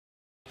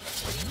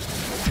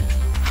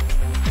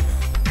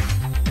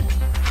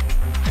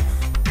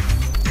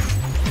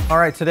All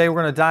right, today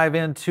we're going to dive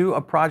into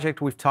a project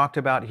we've talked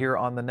about here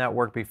on the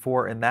network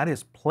before, and that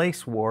is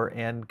PlaceWar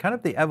and kind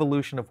of the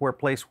evolution of where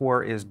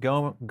PlaceWar is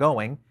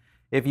going.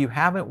 If you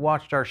haven't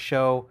watched our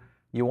show,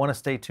 you want to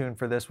stay tuned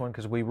for this one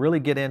because we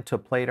really get into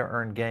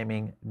play-to-earn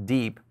gaming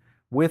deep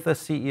with the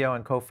CEO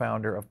and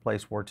co-founder of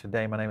PlaceWar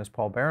today. My name is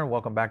Paul Barron.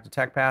 Welcome back to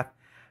TechPath.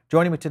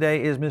 Joining me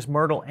today is Ms.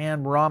 Myrtle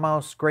and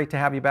Ramos. Great to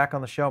have you back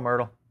on the show,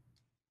 Myrtle.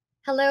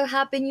 Hello,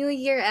 Happy New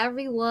Year,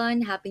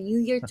 everyone. Happy New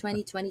Year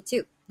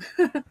 2022.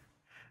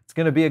 It's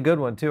going to be a good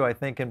one, too, I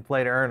think, in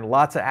play to earn.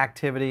 Lots of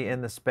activity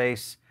in the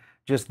space.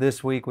 Just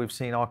this week, we've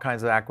seen all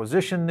kinds of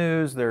acquisition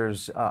news.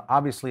 There's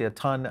obviously a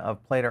ton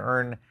of play to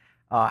earn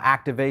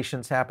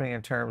activations happening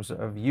in terms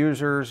of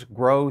users,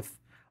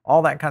 growth,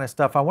 all that kind of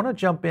stuff. I want to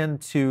jump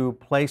into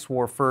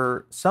PlaceWar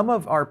for some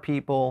of our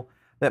people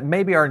that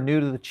maybe are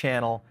new to the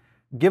channel.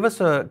 Give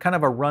us a kind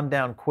of a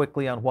rundown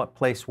quickly on what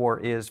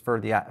PlaceWar is for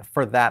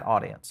that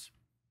audience.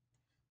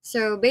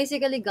 So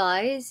basically,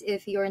 guys,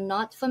 if you're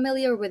not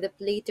familiar with the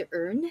play to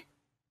earn,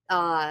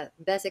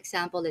 best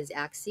example is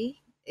Axie.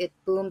 It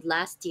boomed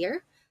last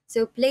year.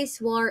 So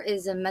PlaceWar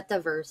is a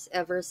metaverse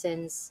ever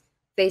since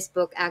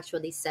Facebook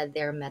actually said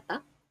they're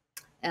meta.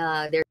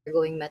 They're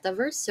going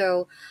metaverse.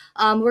 So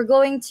we're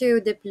going to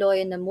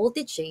deploy in a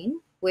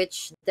multi-chain,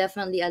 which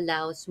definitely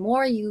allows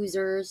more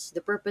users.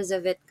 The purpose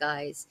of it,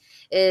 guys,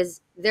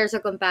 is there's a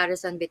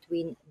comparison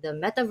between the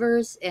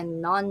metaverse and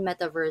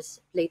non-metaverse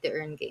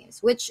play-to-earn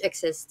games, which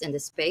exist in the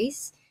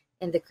space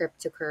in the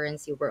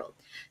cryptocurrency world.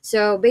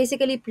 So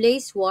basically,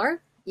 PlaceWar,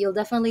 you'll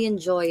definitely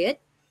enjoy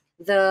it.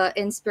 The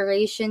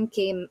inspiration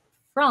came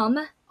from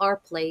our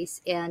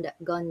place and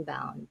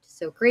Gunbound.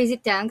 So crazy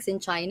tanks in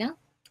China,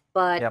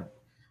 but Yep.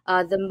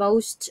 the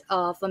most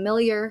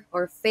familiar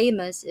or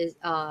famous is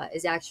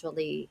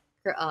actually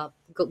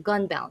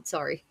Gunbound.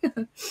 Sorry.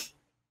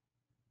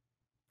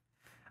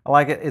 I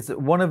like it. It's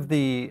one of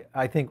the,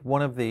 I think,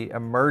 one of the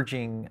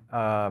emerging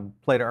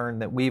play to earn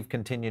that we've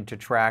continued to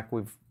track.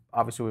 We've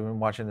been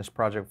watching this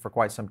project for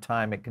quite some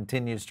time. It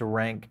continues to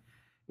rank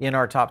in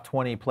our top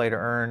 20 play to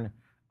earn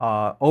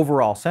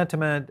overall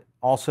sentiment,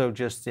 also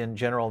just in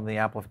general in the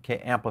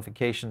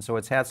amplification. So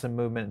it's had some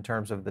movement in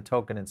terms of the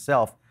token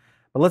itself.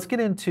 But let's get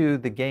into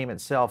the game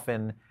itself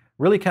and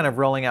really kind of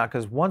rolling out,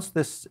 because once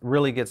this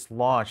really gets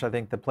launched, I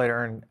think the play to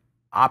earn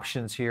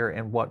options here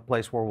and what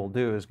PlaceWar will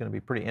do is going to be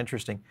pretty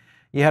interesting.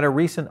 You had a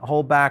recent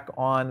holdback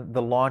on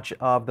the launch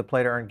of the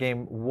play to earn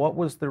game. What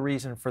was the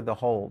reason for the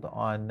hold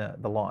on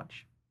the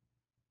launch?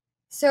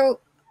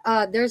 So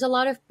there's a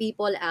lot of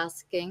people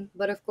asking,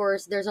 but of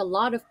course, there's a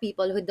lot of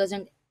people who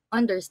doesn't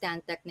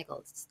understand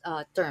technical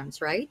terms,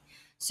 right?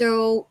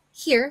 So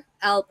here,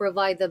 I'll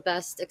provide the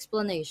best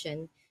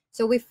explanation.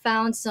 So we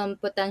found some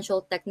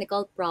potential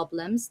technical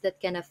problems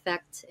that can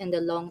affect in the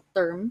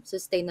long-term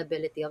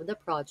sustainability of the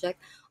project.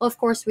 Of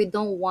course, we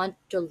don't want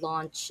to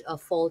launch a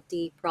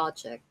faulty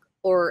project,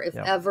 or if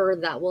Yeah. ever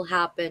that will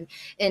happen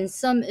in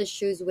some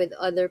issues with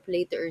other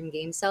play-to-earn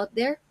games out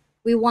there,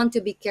 we want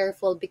to be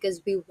careful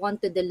because we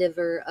want to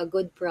deliver a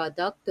good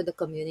product to the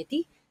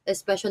community,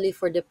 especially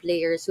for the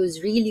players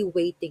who's really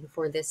waiting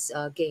for this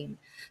game.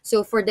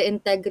 So for the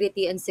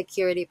integrity and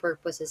security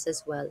purposes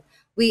as well,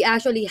 we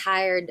actually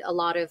hired a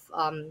lot of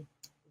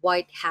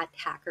white hat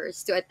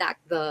hackers to attack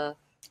the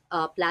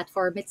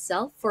platform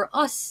itself for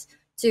us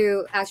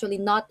to actually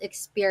not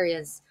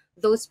experience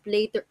those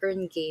play to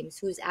earn games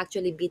who's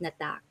actually been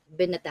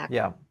attacked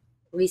Yeah.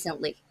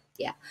 recently.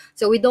 Yeah.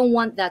 So we don't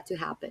want that to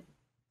happen.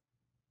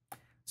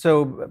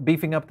 So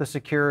beefing up the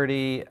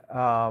security,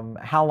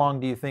 how long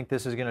do you think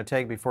this is going to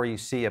take before you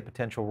see a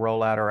potential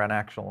rollout or an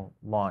actual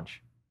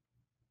launch?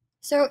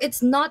 So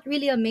it's not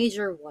really a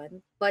major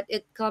one, but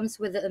it comes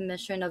with the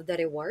emission of the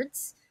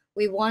rewards.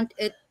 We want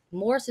it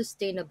more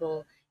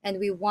sustainable, and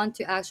we want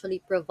to actually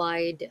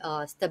provide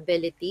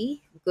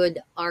stability,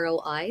 good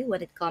ROI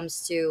when it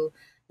comes to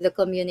the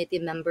community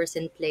members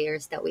and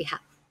players that we have.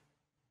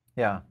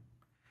 Yeah.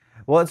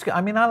 Well,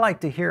 I mean, I like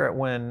to hear it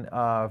when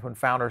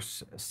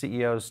founders,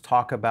 CEOs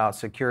talk about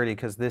security,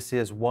 because this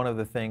is one of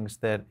the things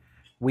that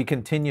we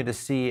continue to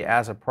see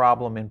as a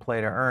problem in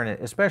play to earn,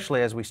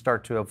 especially as we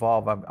start to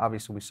evolve.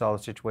 Obviously, we saw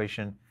the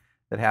situation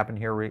that happened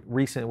here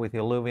recently with the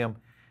Illuvium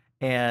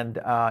and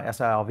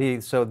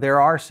SILV. So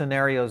there are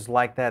scenarios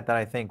like that that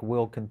I think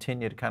will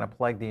continue to kind of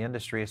plague the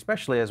industry,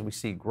 especially as we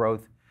see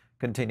growth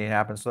continue to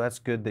happen. So that's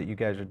good that you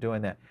guys are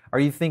doing that. Are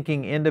you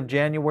thinking end of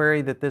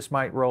January that this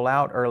might roll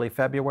out, early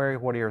February?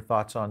 What are your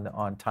thoughts on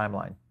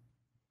timeline?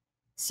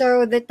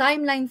 So the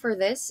timeline for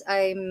this,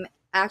 I'm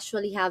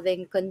actually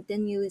having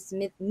continuous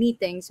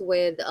meetings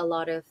with a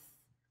lot of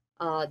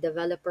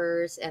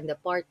developers and the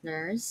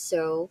partners.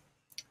 So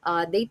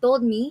they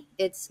told me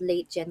it's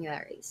late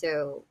January.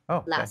 So Oh,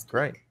 okay, last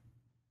great. week.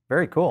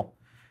 Very cool.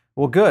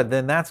 Well, good.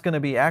 Then that's going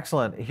to be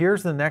excellent.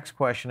 Here's the next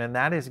question, and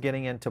that is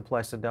getting into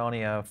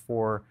Placedonia.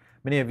 For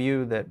many of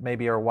you that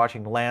maybe are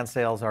watching, land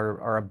sales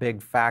are a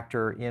big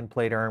factor in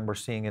play to earn. We're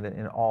seeing it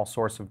in all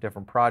sorts of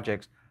different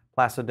projects.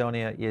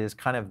 Placedonia is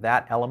kind of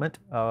that element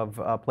of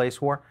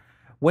PlaceWar.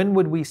 When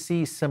would we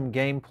see some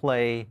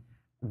gameplay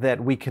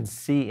that we can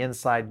see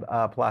inside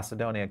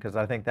Placedonia? Because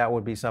I think that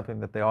would be something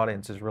that the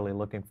audience is really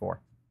looking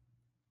for.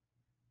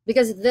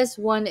 Because this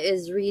one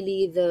is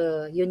really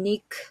the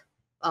unique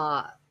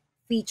uh,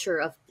 feature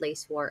of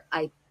PlaceWar.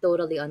 I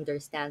totally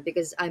understand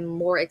because I'm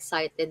more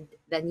excited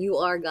than you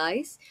are,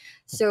 guys.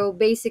 So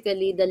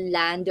basically, the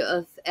land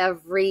of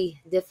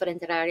every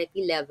different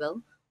rarity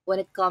level when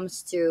it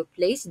comes to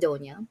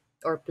Placedonia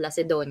or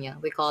Placedonia,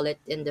 we call it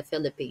in the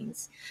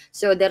Philippines.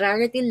 So the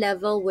rarity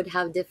level would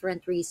have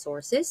different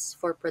resources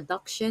for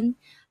production,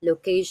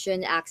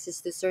 location, access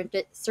to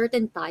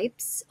certain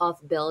types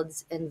of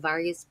builds in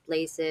various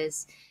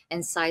places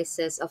and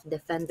sizes of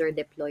defender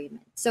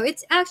deployment. So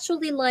it's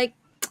actually like,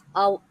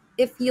 uh,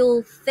 if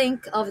you'll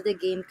think of the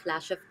game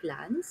Clash of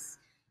Clans,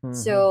 Hmm.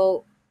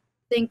 so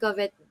think of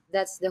it,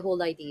 that's the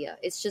whole idea.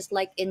 It's just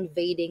like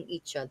invading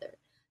each other.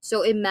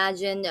 So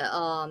imagine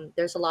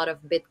there's a lot of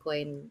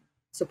Bitcoin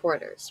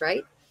supporters,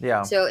 right?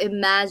 Yeah. So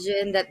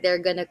imagine that they're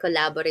gonna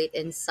collaborate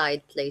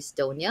inside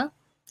Placedonia,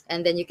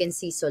 and then you can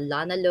see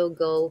Solana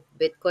logo,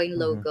 Bitcoin Hmm.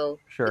 logo.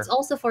 It's Sure.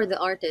 also for the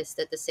artist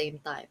at the same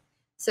time.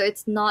 So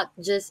it's not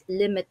just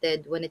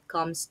limited when it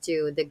comes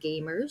to the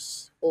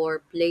gamers or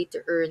play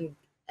to earn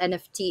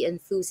NFT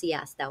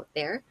enthusiasts out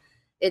there.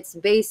 It's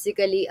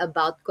basically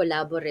about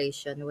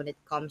collaboration when it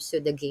comes to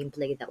the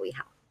gameplay that we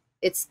have.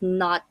 It's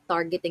not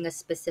targeting a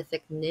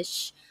specific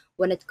niche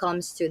when it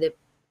comes to the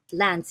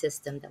land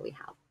system that we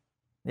have.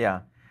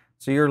 Yeah.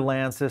 So your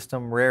land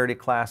system, rarity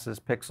classes,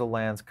 pixel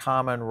lands,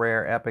 common,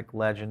 rare, epic,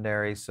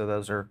 legendary. So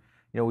those are,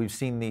 we've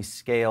seen these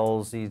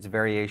scales, these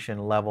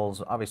variation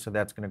levels. Obviously,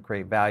 that's going to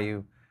create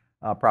value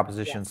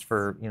propositions Yes.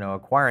 for,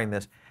 acquiring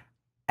this.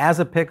 As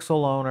a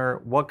pixel owner,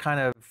 what kind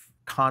of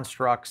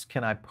constructs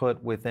can I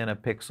put within a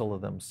pixel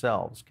of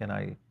themselves?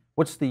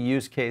 What's the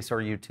use case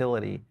or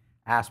utility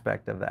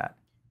aspect of that?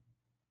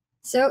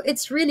 So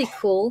it's really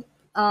cool.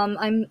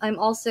 I'm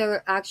also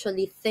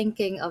actually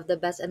thinking of the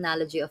best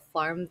analogy of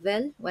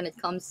Farmville when it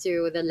comes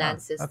to the Oh,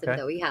 land system okay.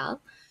 that we have.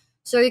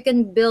 So you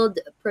can build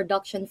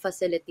production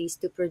facilities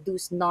to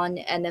produce non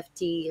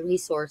NFT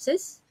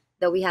resources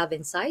that we have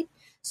inside.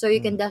 So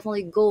you can Mm,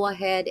 definitely go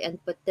ahead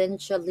and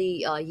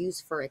potentially use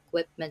for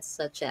equipment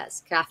such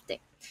as crafting.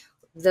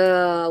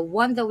 The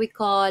one that we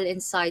call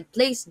inside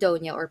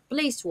Placedonia or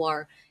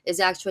PlaceWar is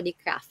actually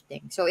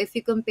crafting. So if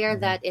you compare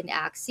hmm. that in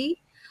Axie,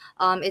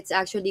 it's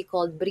actually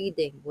called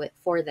breeding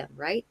for them,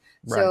 right?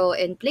 Right. So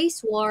in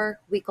PlaceWar,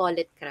 we call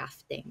it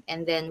crafting.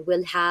 And then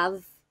we'll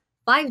have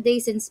 5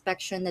 days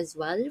inspection as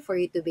well for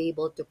you to be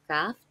able to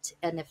craft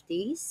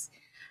NFTs.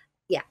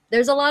 Yeah,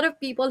 there's a lot of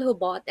people who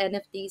bought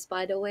NFTs,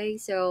 by the way.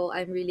 So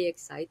I'm really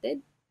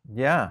excited.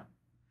 Yeah.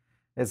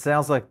 It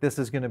sounds like this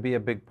is going to be a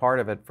big part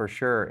of it for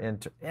sure,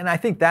 and I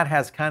think that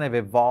has kind of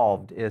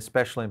evolved,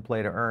 especially in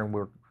play to earn.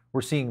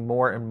 We're seeing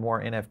more and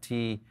more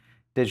NFT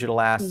digital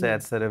Mhm.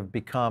 assets that have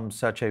become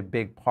such a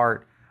big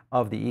part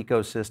of the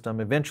ecosystem.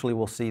 Eventually,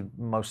 we'll see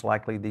most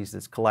likely these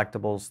as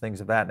collectibles,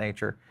 things of that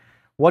nature.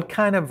 What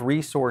kind of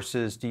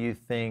resources do you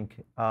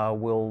think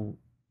will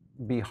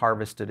be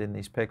harvested in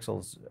these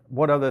pixels?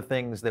 What other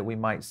things that we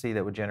might see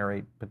that would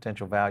generate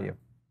potential value?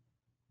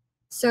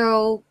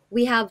 So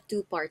we have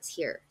two parts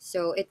here.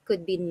 So it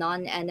could be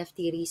non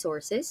NFT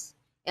resources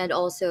and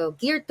also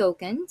gear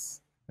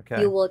tokens, Okay.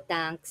 fuel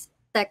tanks,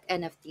 tech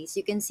NFTs.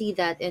 You can see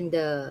that in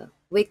the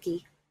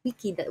wiki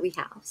that we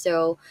have.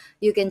 So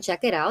you can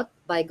check it out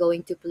by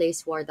going to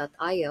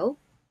placewar.io.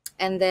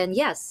 And then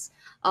yes,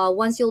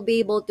 once you'll be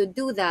able to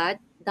do that,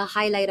 the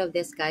highlight of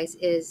this, guys,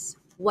 is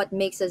what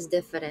makes us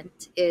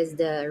different is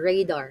the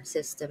radar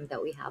system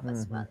that we have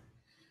as Hmm. well.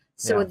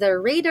 So Yeah. the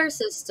radar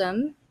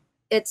system,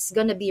 it's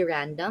gonna be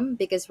random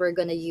because we're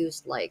gonna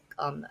use like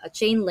a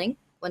chain link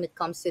when it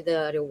comes to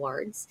the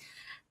rewards.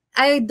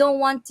 I don't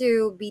want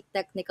to be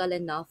technical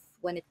enough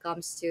when it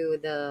comes to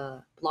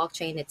the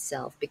blockchain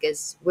itself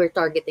because we're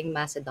targeting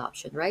mass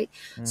adoption, right?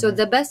 So Hmm.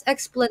 the best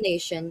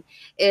explanation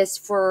is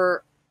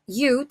for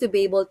you to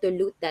be able to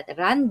loot that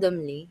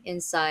randomly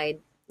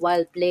inside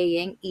while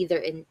playing either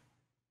in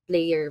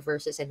player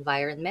versus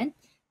environment,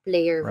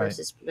 player Right.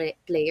 versus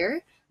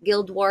player,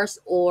 guild wars,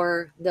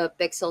 or the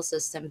pixel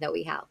system that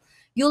we have.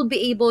 You'll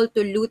be able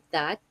to loot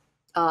that,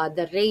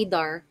 the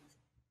radar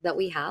that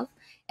we have.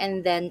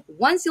 And then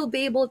once you'll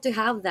be able to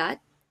have that,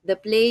 the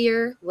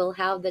player will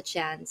have the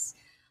chance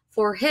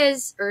for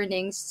his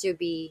earnings to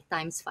be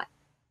times five.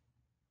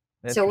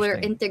 So we're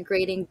Interesting.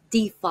 integrating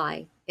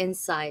DeFi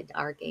inside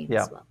our game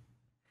Yeah. as well.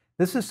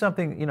 This is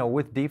something,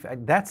 with DeFi,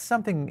 that's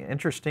something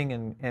interesting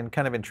and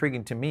kind of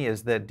intriguing to me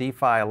is that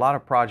DeFi, a lot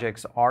of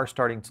projects are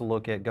starting to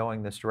look at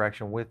going this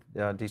direction with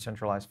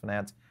decentralized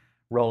finance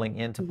rolling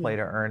into Mhm. play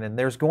to earn. And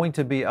there's going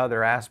to be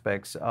other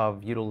aspects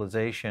of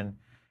utilization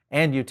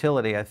and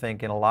utility, I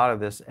think, in a lot of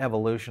this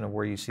evolution of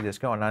where you see this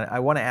going. I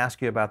want to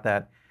ask you about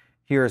that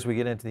here as we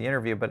get into the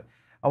interview, but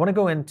I want to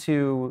go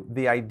into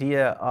the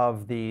idea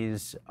of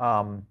these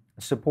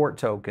support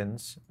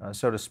tokens,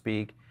 so to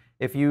speak.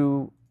 If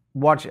you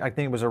watch, I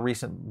think it was a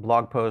recent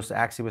blog post,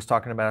 Axie was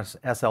talking about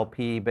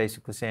SLP,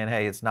 basically saying,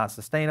 hey, it's not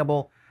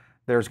sustainable.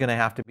 There's going to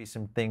have to be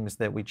some things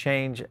that we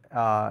change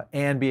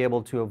and be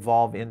able to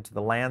evolve into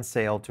the land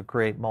sale to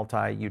create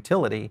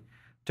multi-utility,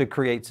 to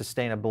create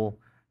sustainable,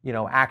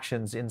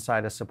 actions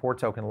inside a support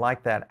token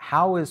like that.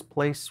 How is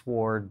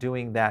PlaceWar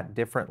doing that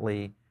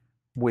differently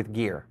with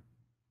gear?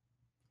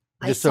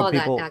 I Just so saw that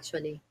people,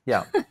 actually.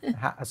 yeah.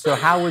 So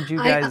how would you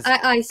guys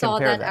I saw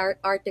compare that that?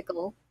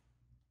 article.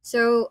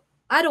 So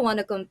I don't want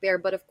to compare,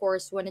 but of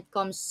course, when it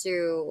comes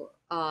to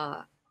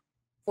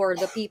for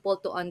the people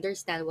to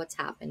understand what's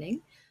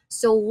happening,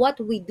 so what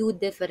we do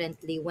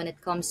differently when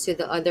it comes to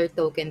the other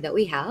token that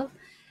we have,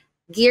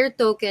 gear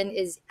token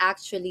is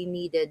actually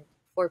needed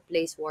for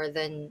place war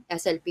than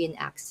SLP and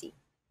Axie.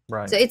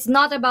 Right. So it's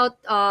not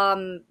about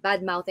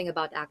bad mouthing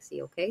about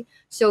Axie, okay?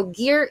 So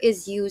gear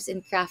is used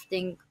in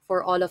crafting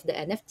for all of the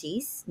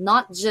NFTs,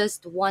 not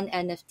just one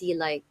NFT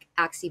like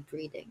Axie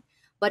breeding,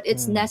 but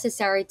it's Mm,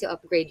 necessary to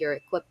upgrade your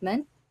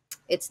equipment.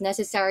 It's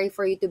necessary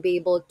for you to be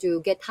able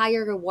to get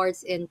higher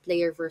rewards in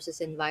player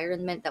versus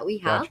environment that we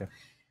have, gotcha.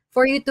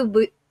 for you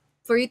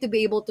to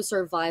be able to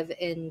survive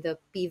in the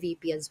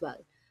PvP as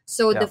well.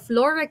 So the Yeah.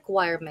 floor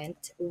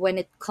requirement when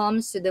it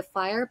comes to the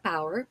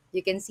firepower,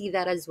 you can see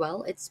that as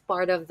well. It's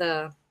part of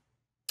the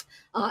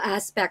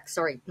aspect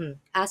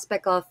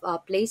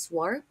of place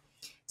war.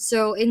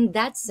 So in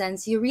that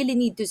sense, you really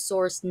need to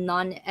source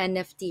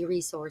non-NFT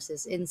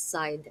resources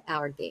inside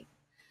our game.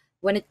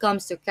 When it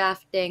comes to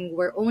crafting,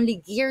 where only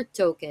gear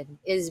token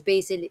is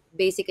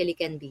basically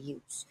can be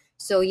used.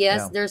 So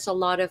yes, Yeah. there's a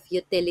lot of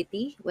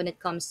utility when it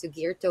comes to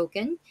gear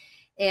token,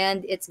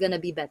 and it's gonna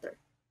be better.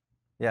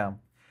 Yeah.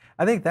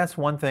 I think that's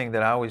one thing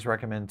that I always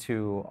recommend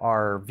to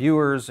our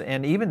viewers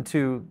and even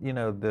to,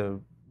 the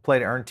play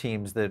to earn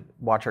teams that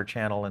watch our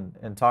channel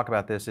and talk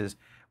about this is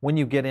when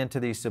you get into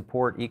these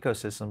support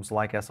ecosystems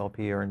like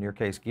SLP or in your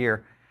case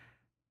gear,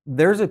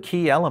 there's a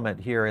key element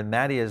here, and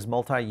that is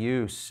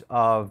multi-use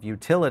of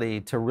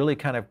utility to really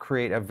kind of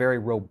create a very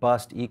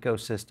robust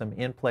ecosystem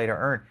in play to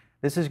earn.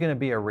 This is going to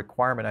be a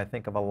requirement, I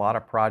think, of a lot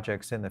of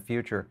projects in the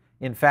future.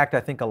 In fact,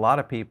 I think a lot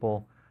of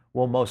people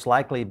will most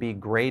likely be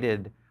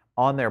graded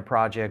on their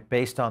project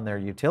based on their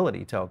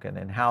utility token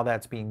and how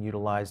that's being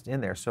utilized in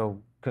there. So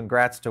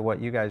congrats to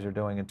what you guys are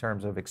doing in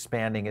terms of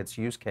expanding its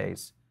use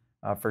case,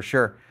 for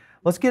sure.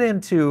 Let's get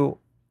into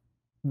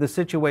the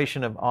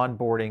situation of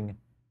onboarding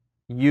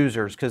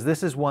users, because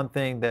this is one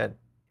thing that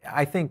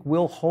I think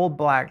will hold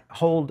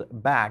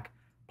back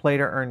play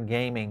to earn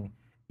gaming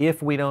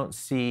if we don't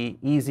see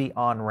easy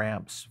on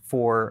ramps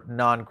for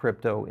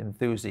non-crypto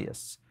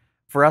enthusiasts.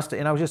 For us to,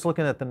 and I was just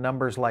looking at the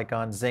numbers like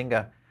on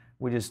Zynga,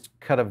 we just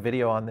cut a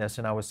video on this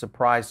and I was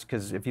surprised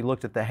because if you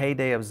looked at the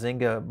heyday of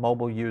Zynga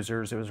mobile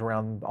users, it was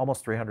around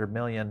almost 300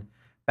 million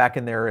back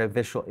in their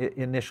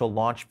initial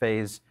launch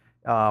phase.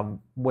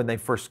 When they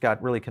first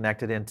got really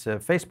connected into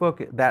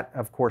Facebook. That,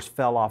 of course,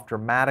 fell off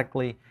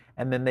dramatically.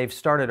 And then they've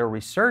started a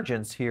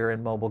resurgence here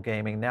in mobile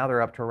gaming. Now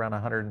they're up to around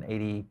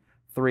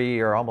 183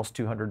 or almost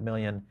 200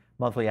 million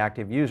monthly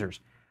active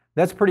users.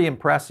 That's pretty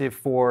impressive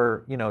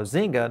for,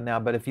 Zynga now.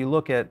 But if you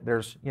look at,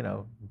 there's,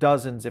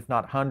 dozens, if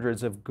not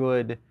hundreds of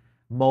good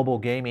mobile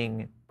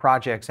gaming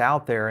projects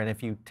out there. And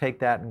if you take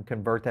that and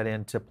convert that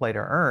into play to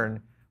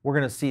earn, we're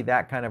going to see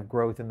that kind of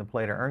growth in the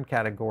play to earn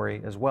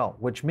category as well,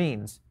 which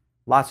means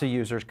lots of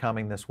users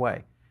coming this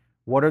way.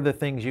 What are the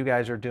things you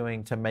guys are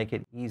doing to make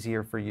it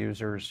easier for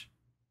users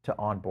to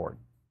onboard?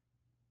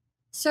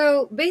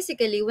 So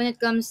basically, when it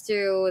comes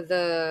to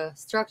the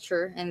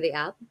structure and the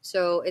app,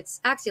 so it's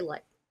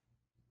Axie-like.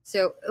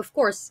 So of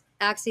course,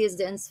 Axie is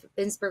the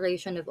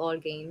inspiration of all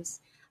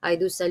games. I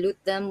do salute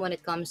them when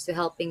it comes to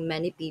helping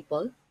many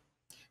people.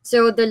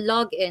 So the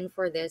login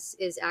for this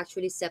is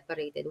actually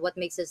separated. What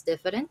makes us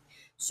different?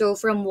 So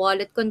from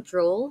wallet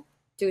control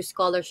to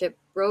scholarship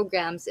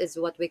programs is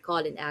what we call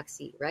in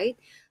Axie, right?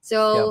 Yeah.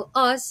 So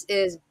us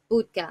is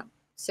boot camp.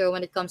 So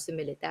when it comes to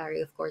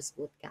military, of course,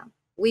 boot camp.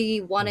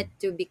 We want Mm. it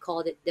to be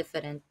called it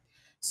different.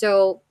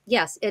 So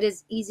yes, it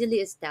is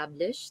easily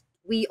established.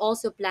 We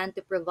also plan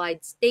to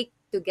provide stake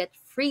to get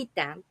free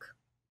tank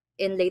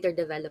in later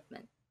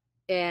development.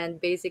 And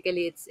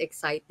basically, it's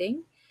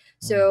exciting. Mm.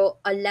 So,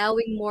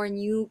 allowing more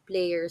new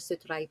players to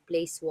try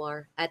Place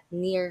War at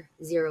near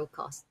zero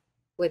cost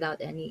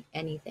without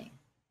anything.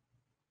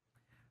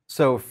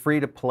 So free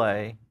to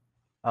play,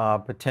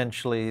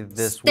 potentially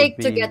this would Stake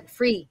to be, get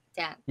free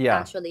tank yeah,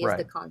 actually is the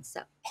right.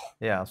 concept.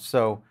 Yeah.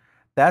 So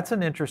that's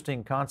an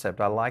interesting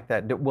concept. I like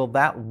that. Will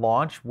that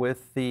launch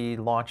with the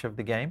launch of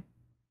the game?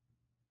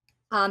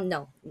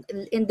 No,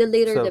 in the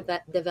later So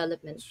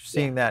development, yeah.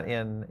 seeing that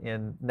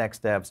in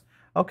next devs.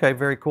 Okay,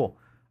 very cool.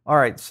 All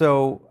right,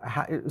 so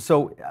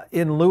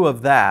in lieu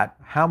of that,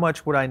 how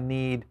much would I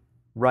need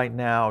right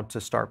now to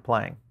start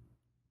playing?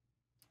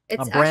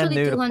 It's I'm brand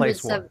actually new to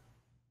PlaceWar.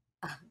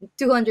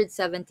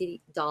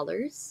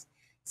 $270.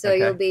 So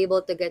you'll Okay, be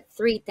able to get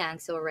three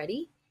tanks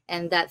already,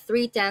 and that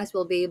three tanks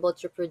will be able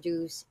to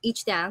produce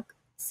each tank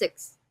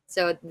six.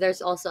 So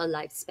there's also a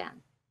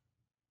lifespan.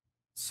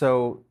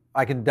 so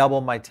I can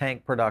double my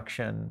tank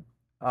production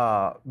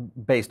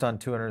based on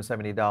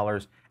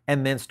 $270,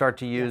 and then start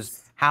to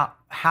use Yes.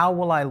 how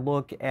will I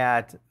look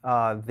at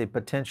the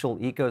potential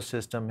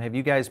ecosystem? Have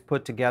you guys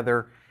put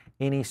together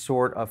any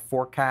sort of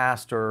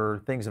forecast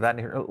or things of that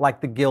nature,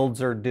 like the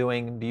guilds are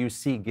doing? Do you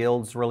see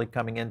guilds really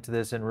coming into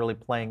this and really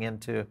playing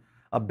into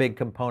a big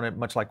component,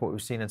 much like what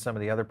we've seen in some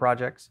of the other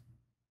projects?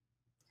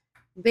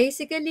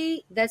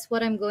 Basically, that's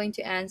what I'm going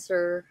to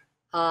answer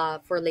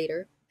for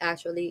later,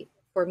 actually,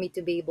 for me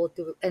to be able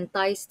to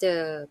entice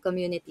the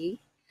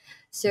community. Mm,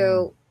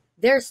 So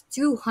there's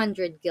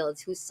 200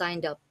 guilds who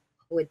signed up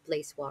with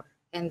PlaceWar,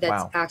 and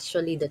that's wow.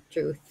 actually the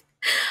truth.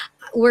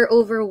 We're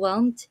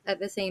overwhelmed at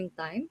the same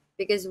time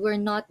because we're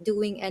not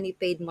doing any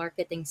paid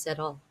marketings at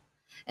all.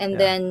 And Yeah.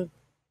 then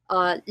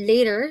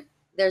later,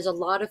 there's a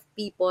lot of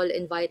people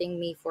inviting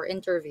me for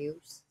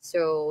interviews.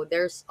 So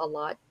there's a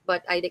lot,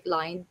 but I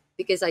declined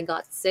because I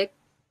got sick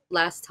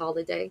last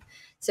holiday.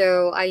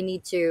 So I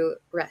need to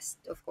rest,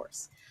 of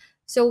course.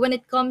 So when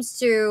it comes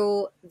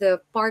to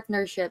the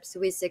partnerships,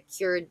 we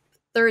secured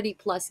 30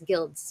 plus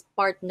guilds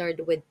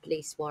partnered with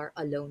PlaceWar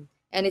alone.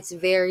 And it's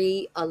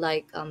very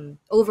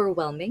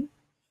overwhelming,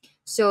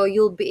 so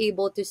you'll be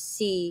able to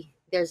see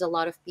there's a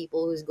lot of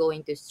people who's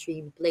going to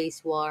stream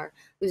Place War,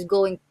 who's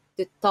going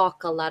to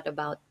talk a lot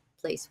about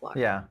Place War.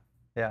 Yeah.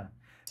 Yeah.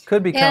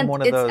 Could become And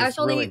one of it's those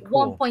actually really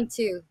cool.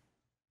 1.2.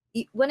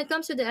 When it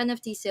comes to the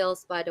NFT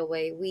sales, by the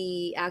way,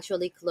 we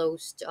actually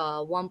closed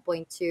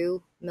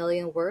 1.2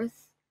 million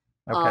worth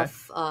Okay.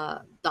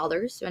 of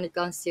dollars when it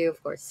comes to,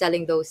 of course,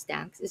 selling those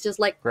tanks. It's just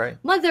like, Great.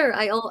 mother,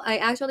 I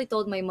actually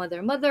told my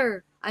mother,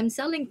 mother, I'm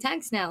selling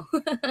tanks now.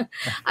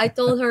 I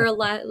told her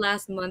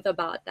last month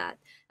about that.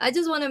 I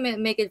just want to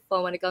make it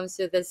fun when it comes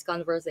to this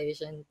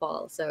conversation,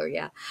 Paul. So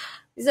yeah.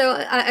 So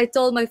I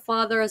told my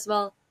father as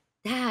well,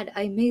 Dad,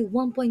 I made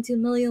 1.2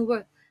 million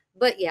worth.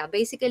 But yeah,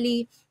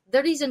 basically,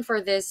 the reason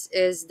for this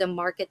is the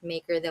market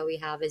maker that we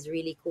have is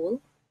really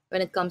cool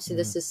when it comes to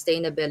the Mhm.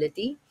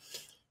 sustainability.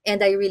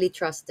 And I really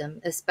trust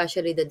them,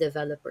 especially the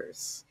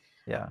developers.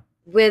 Yeah.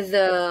 With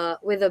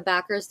the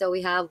backers that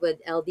we have with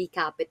LD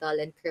Capital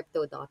and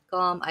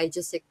Crypto.com, I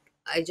just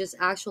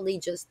actually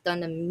just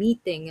done a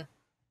meeting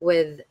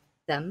with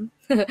them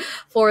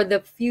for the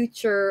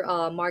future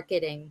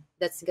marketing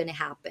that's gonna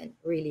happen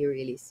really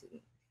really soon.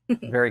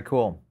 Very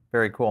cool.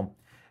 Very cool.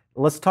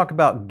 Let's talk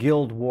about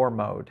Guild War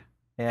mode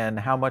and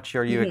how much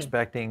are you Mhm.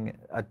 expecting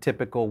a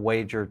typical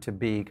wager to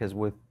be? Because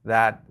with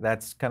that,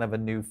 that's kind of a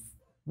new,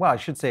 well, I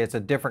should say it's a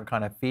different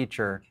kind of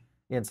feature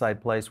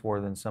inside Place War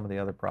than some of the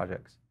other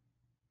projects.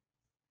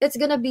 It's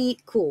gonna be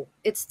cool.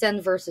 It's 10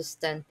 versus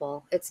 10,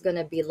 Paul. It's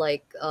gonna be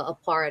like a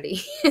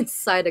party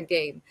inside a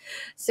game.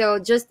 So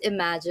just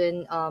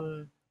imagine,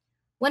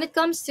 when it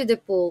comes to the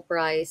pool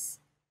price,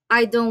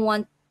 I don't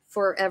want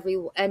for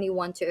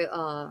anyone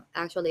to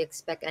actually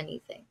expect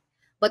anything.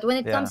 But when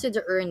it comes Yeah. to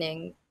the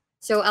earning,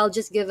 so I'll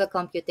just give a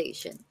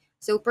computation.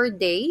 So per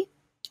day,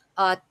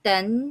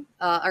 10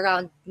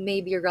 around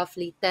maybe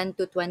roughly $10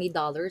 to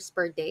 $20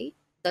 per day.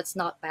 That's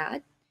not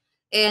bad.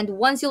 And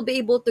once you'll be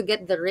able to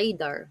get the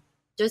radar,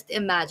 just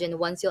imagine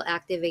once you'll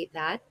activate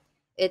that,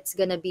 it's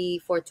gonna be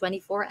for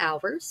 24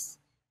 hours,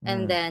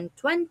 and Mm, then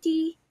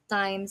 20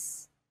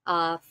 times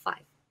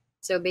 5.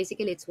 So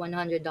basically, it's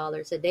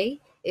 $100 a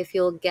day if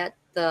you'll get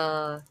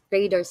the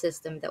radar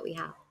system that we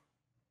have.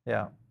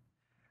 yeah.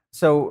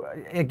 So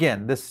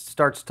again, this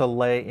starts to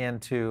lay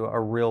into a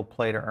real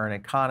play to earn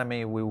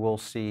economy. We will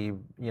see,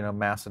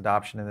 mass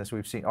adoption in this.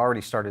 We've seen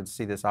already started to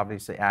see this.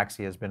 Obviously,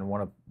 Axie has been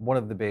one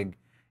of the big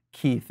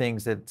key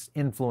things that's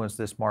influenced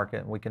this market,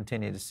 and we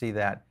continue to see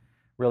that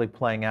really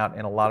playing out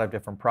in a lot of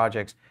different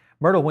projects.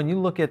 Myrtle, when you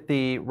look at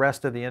the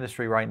rest of the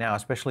industry right now,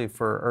 especially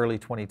for early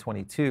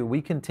 2022,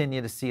 we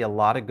continue to see a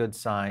lot of good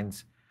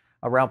signs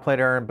around play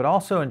to earn, but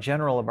also in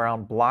general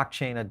around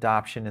blockchain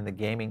adoption in the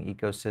gaming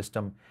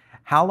ecosystem.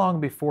 How long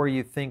before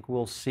you think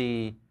we'll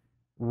see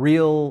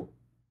real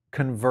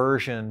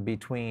conversion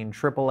between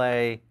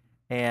AAA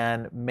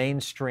and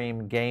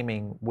mainstream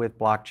gaming with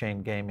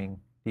blockchain gaming?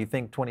 Do you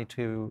think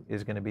 22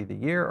 is going to be the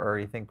year, or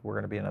do you think we're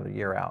going to be another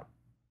year out?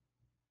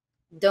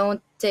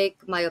 Don't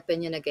take my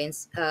opinion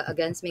against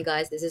me,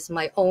 guys. This is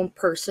my own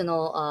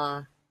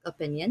personal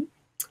opinion,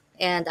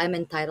 and I'm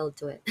entitled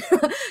to it.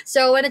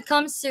 So when it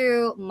comes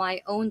to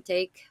my own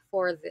take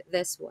for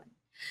this one,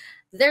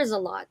 there's a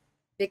lot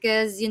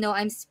because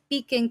I'm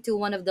speaking to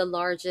one of the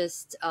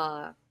largest.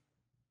 I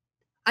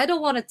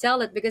don't want to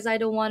tell it because I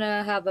don't want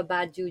to have a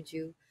bad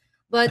juju,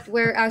 but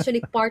we're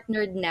actually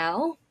partnered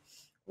now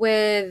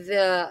with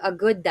a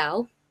good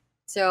DAO.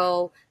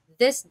 So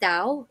this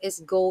DAO is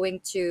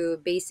going to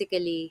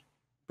basically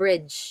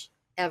bridge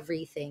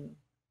everything,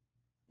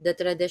 the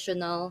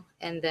traditional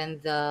and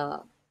then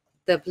the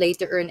play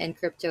to earn and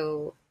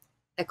crypto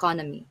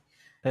economy.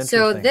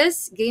 So Interesting.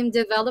 this game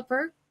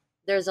developer,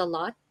 there's a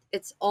lot.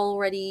 It's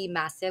already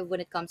massive when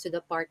it comes to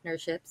the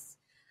partnerships.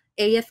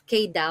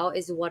 AFK DAO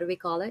is what we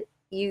call it.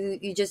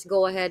 You just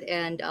go ahead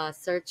and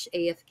search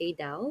AFK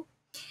DAO,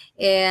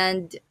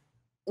 and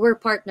we're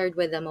partnered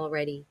with them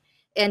already.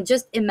 And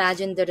just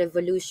imagine the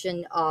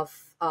revolution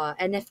of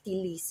NFT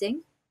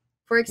leasing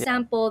For Yeah.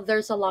 example,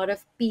 there's a lot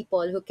of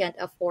people who can't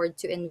afford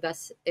to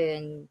invest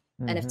in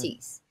Hmm.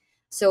 NFTs.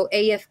 So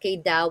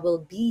AFK DAO will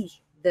be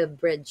the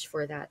bridge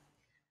for that.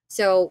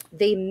 So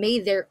they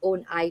made their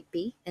own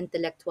IP,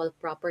 intellectual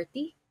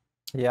property,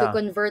 to Yeah.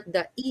 convert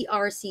the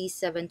ERC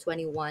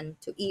 721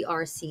 to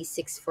ERC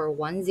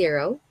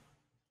 6410.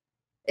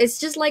 It's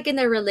just like in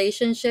a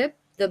relationship.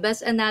 The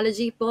best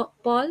analogy,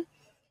 Paul,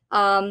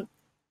 um,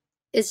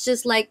 it's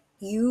just like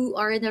you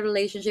are in a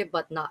relationship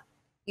but not.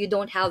 You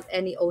don't have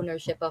any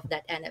ownership of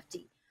that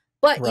NFT,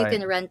 but you Right.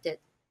 can rent it.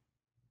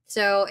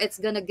 So it's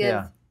gonna Yeah.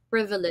 give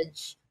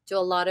privilege to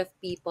a lot of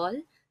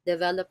people,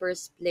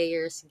 developers,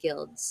 players,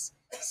 guilds.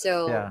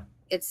 So Yeah.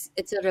 it's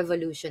a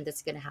revolution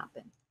that's gonna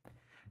happen.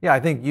 Yeah, I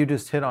think you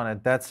just hit on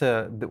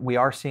it. We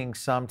are seeing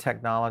some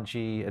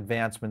technology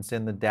advancements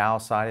in the DAO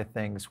side of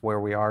things where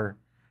we are,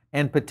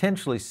 and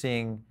potentially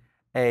seeing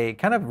a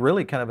kind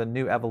of a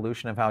new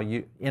evolution of how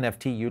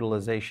NFT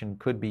utilization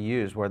could be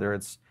used, whether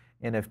it's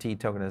NFT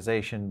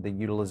tokenization, the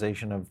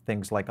utilization of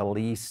things like a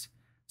lease,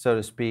 so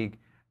to speak.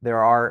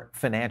 There are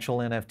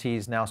financial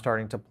NFTs now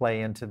starting to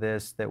play into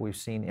this, that we've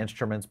seen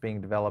instruments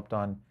being developed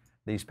on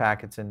these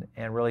packets, and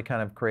really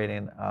kind of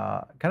creating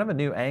kind of a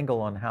new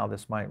angle on how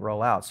this might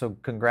roll out. So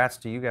congrats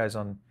to you guys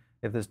on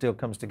if this deal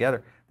comes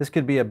together. This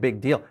could be a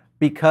big deal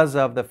because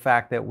of the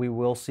fact that we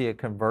will see a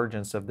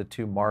convergence of the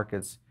two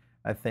markets,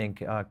 I think,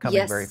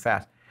 coming very Yes.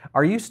 fast.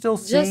 Are you still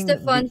Just a seeing the?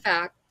 fun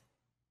fact.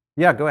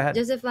 Yeah, go ahead.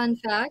 Just a fun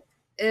fact.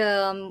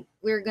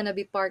 We're gonna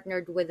be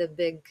partnered with a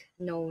big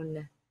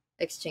known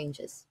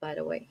exchanges, by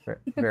the way.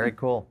 Very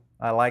cool.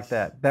 I like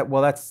that.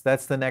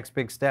 That's the next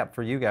big step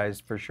for you guys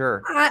for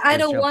sure, I is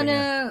don't jumping in.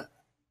 wanna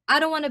I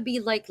don't wanna be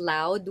like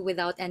loud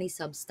without any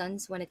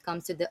substance when it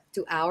comes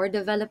to our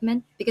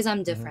development because I'm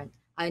Hmm. different.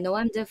 I know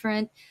I'm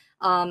different.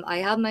 I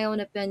have my own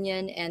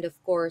opinion, and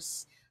of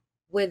course,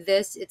 with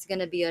this, it's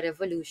gonna be a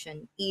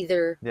revolution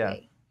either Yeah,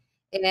 way.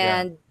 yeah.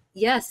 And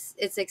yes,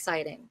 it's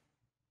exciting.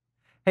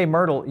 Hey,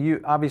 Myrtle,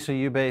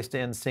 you based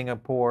in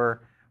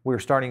Singapore. We're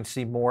starting to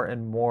see more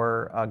and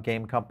more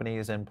game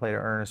companies and play to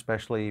earn,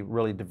 especially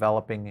really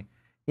developing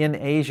in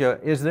Asia.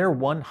 Is there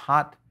one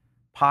hot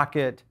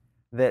pocket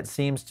that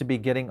seems to be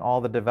getting all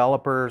the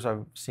developers?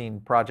 I've seen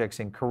projects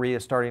in Korea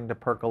starting to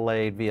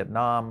percolate,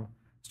 Vietnam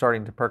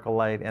starting to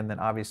percolate, and then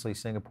obviously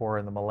Singapore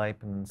and the Malay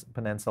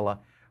Peninsula.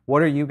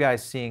 What are you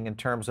guys seeing in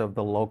terms of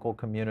the local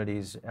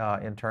communities,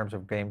 in terms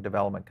of game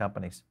development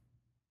companies?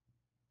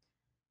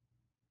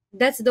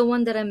 That's the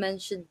one that I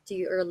mentioned to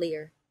you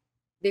earlier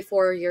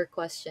before your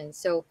question.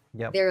 So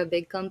Yep. they're a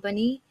big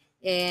company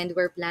and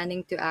we're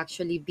planning to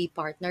actually be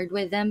partnered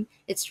with them.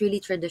 It's really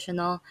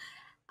traditional.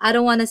 I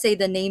don't want to say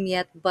the name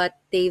yet, but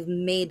they've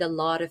made a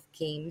lot of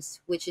games,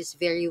 which is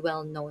very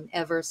well known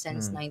ever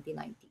since Hmm.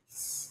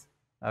 1990s.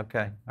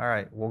 Okay. All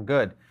right. Well,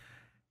 good.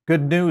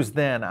 Good news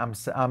then.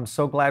 I'm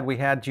so glad we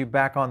had you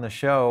back on the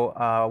show.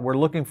 We're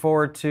looking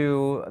forward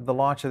to the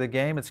launch of the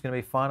game. It's going to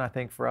be fun, I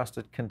think, for us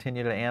to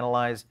continue to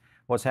analyze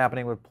what's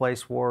happening with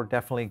PlaceWar.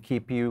 Definitely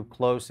keep you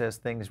close as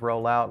things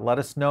roll out. Let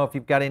us know if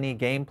you've got any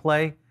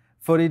gameplay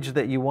footage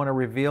that you want to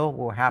reveal.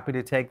 We're happy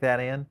to take that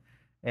in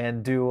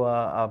and do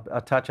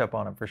a touch up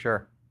on it for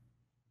sure.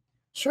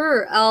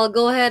 Sure, I'll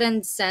go ahead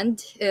and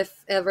send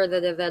if ever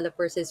the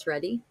developers is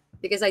ready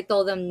because I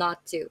told them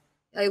not to.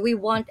 We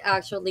want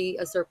actually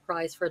a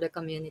surprise for the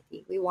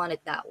community. We want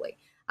it that way.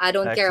 I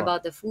don't care Excellent.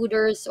 about the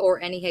fooders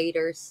or any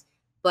haters,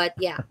 but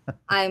yeah,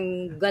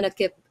 I'm gonna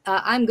keep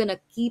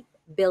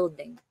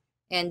building,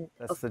 and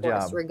That's of the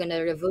course, job. we're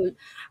gonna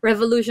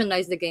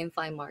revolutionize the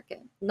GameFi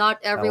market. Not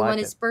I everyone like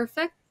is it.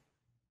 perfect,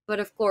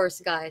 but of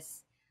course,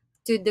 guys,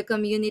 to the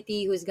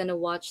community who's going to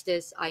watch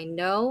this, I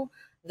know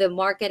the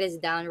market is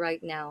down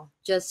right now.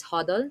 Just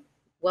huddle,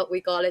 what we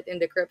call it in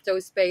the crypto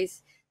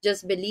space.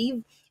 Just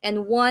believe.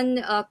 And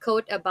one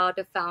quote about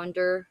a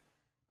founder,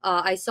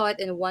 I saw it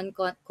in one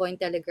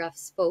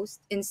Cointelegraph's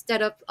post.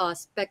 Instead of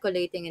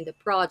speculating in the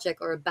project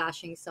or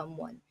bashing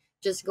someone,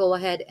 just go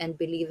ahead and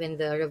believe in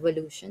the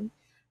revolution.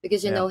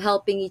 Because, Yeah.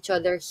 helping each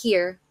other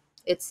here,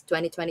 it's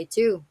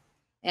 2022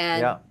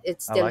 and Yeah.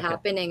 it's I still like it.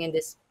 happening in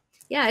this.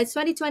 Yeah, it's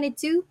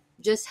 2022.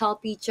 Just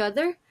help each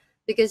other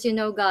because,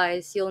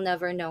 guys, you'll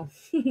never know.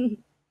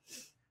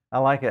 I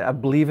like it. I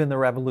believe in the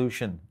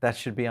revolution. That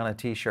should be on a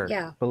t-shirt.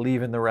 Yeah.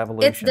 Believe in the It's the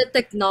revolution.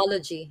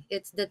 technology.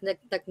 It's the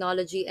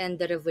technology and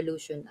the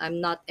revolution. I'm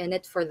not in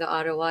it for the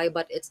ROI,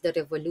 but it's the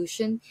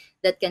revolution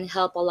that can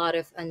help a lot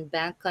of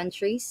unbanked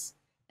countries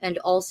and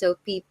also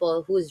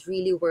people who's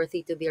really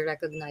worthy to be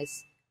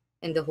recognized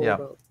in the whole Yeah.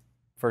 world.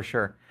 For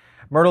sure.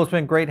 Myrtle, it's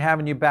been great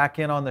having you back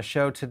in on the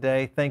show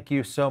today. Thank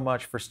you so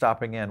much for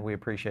stopping in. We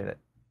appreciate it.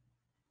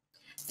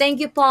 Thank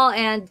you, Paul,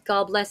 and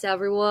God bless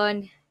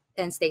everyone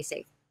and stay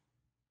safe.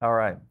 All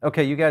right.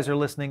 Okay, you guys are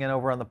listening in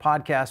over on the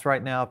podcast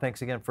right now.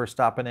 Thanks again for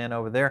stopping in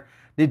over there.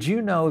 Did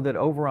you know that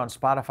over on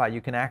Spotify,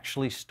 you can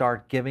actually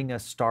start giving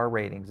us star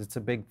ratings? It's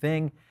a big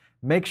thing.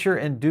 Make sure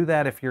and do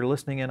that if you're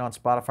listening in on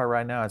Spotify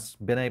right now. It's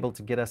been able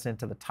to get us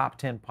into the top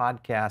 10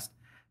 podcast,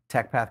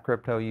 Tech Path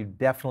Crypto. You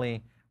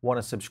definitely want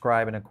to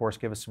subscribe and, of course,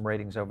 give us some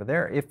ratings over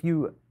there. If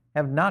you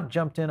have not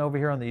jumped in over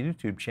here on the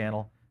YouTube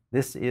channel,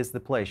 this is the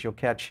place. You'll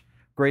catch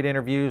great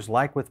interviews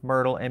like with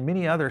Myrtle and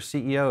many other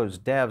CEOs,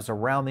 devs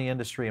around the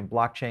industry in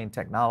blockchain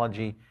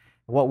technology,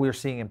 what we're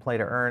seeing in play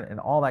to earn, and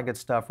all that good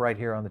stuff right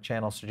here on the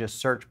channel. So just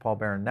search Paul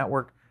Barron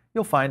Network.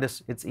 You'll find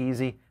us. It's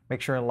easy.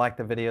 Make sure and like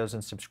the videos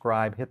and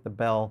subscribe. Hit the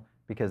bell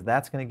because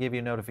that's going to give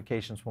you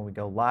notifications when we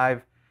go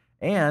live.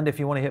 And if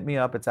you want to hit me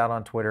up, it's out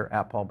on Twitter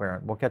at Paul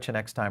Barron. We'll catch you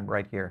next time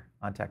right here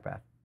on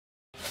TechPath.